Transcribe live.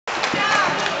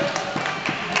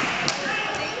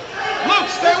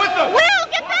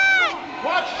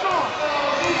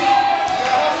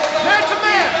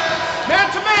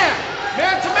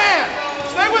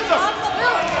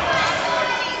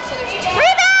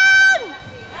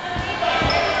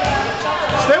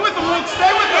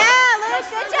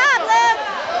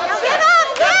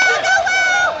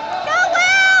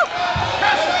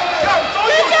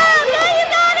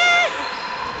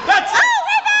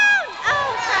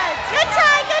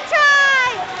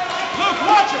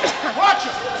Watch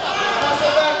him.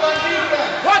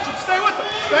 Watch him. Stay with him.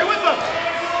 Stay with him.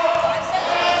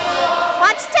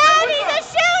 Watch Ted. He's a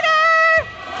shooter.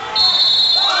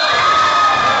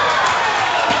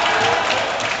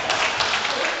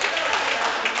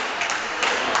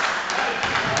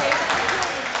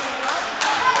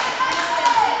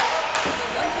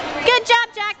 Good job,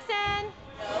 Jackson.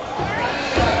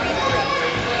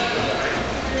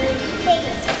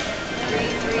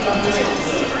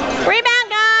 Rebound,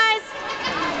 guys.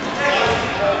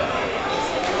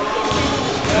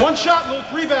 One shot, Luke.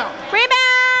 Rebound.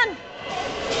 Rebound.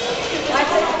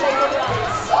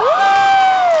 Woo!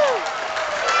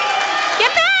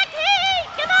 Get back, Heat.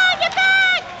 Come on, get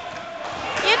back.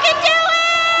 You can do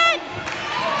it.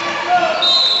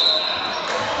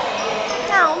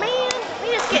 Oh, man. We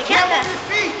just get that.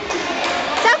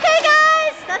 It's okay,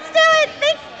 guys. Let's do it.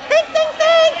 Think.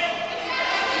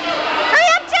 Hurry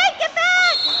up, Jake. Get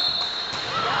back.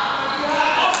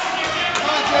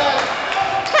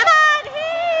 Come on,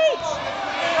 Heat.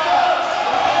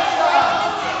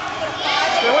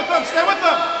 Stay with them. Stay with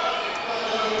them.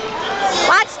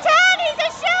 Watch Ted. He's a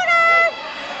shooter.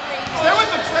 Stay with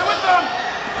them. Stay with them.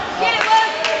 Get it,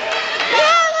 Luke.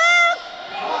 Yeah, Luke.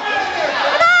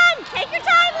 Come on. Take your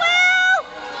time, Will.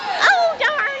 Oh,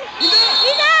 darn.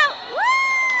 He's out. Woo!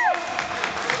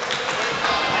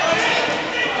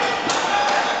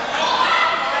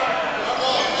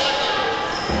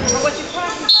 What you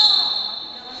practice?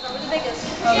 Start with the biggest.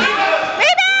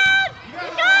 Rebound! You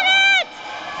got it!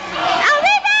 Now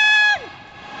rebound!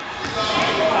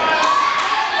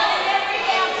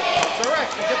 It's all right.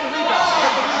 Get the rebound.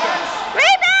 Get the rebound.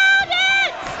 Rebound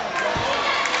it!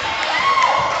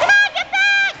 Come on, get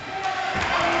back!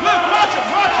 Luke, watch him.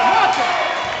 Watch him. Watch him.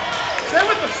 Stay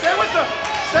with them. Stay with them.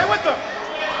 Stay with them.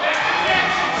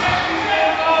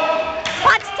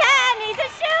 Watch 10, he's a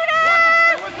shooter!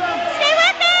 Stay with them. Stay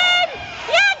with him!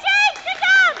 Yeah, Jake, good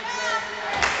job!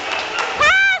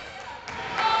 Pass!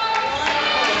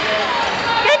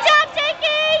 Good job,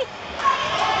 Jakey!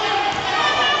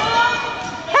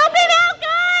 Help him out,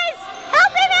 guys!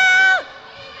 Help him out!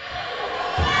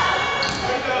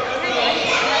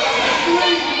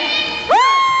 Woo!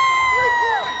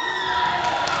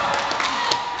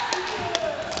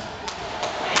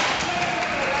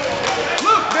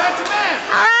 Luke, man to man.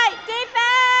 All right,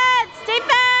 defense!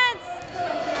 Defense!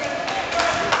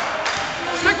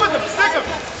 Stick with him. Stick him.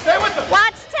 Stay with him.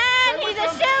 Watch 10, he's a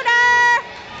shooter!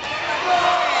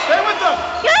 Stay with them.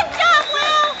 Good job,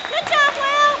 Will! Good job,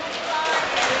 Will!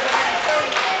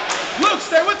 Luke,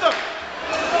 stay with them.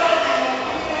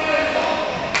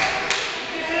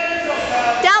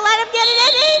 Don't let him get it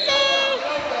in easy!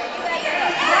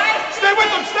 Stay with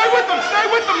them. Stay with them. Stay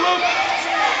with them, Luke.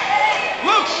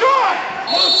 Luke, Sean.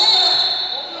 Luke.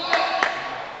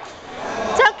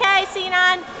 It's okay,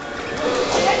 Cina.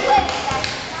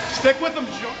 Stick with them,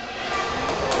 Sean.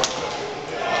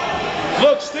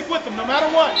 Luke, stick with them no matter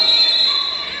what.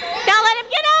 Don't let him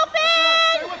get Stay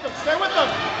open! with them. Stay with them.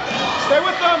 Stay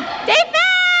with them.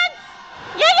 Defense!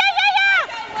 Yeah!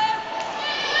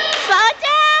 Slow it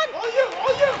down! All you.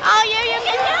 All you. Oh, you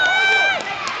can do it!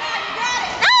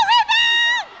 No,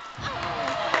 rebound!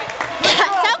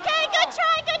 It's okay, good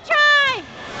try, good try!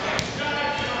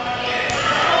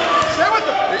 Stay with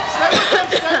them. Stay with them.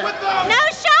 Stay with them. No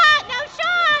shot, no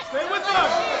shot! Stay with them.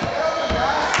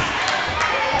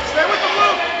 Stay with them,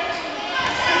 Luke.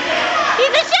 He's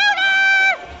a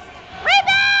shooter!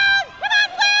 Rebound! Come on,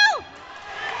 Will!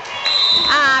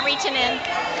 Ah, reaching in.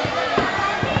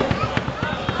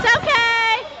 It's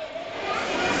okay.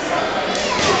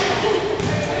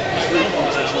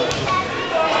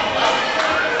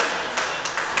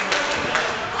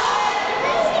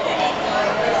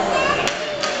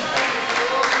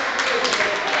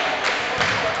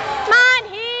 Come on,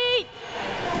 Heat!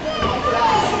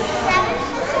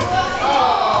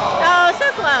 Oh, so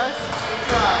close.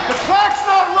 The clock's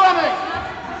not running.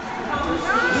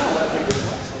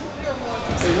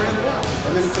 They ran it out,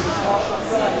 and then it took a small shot.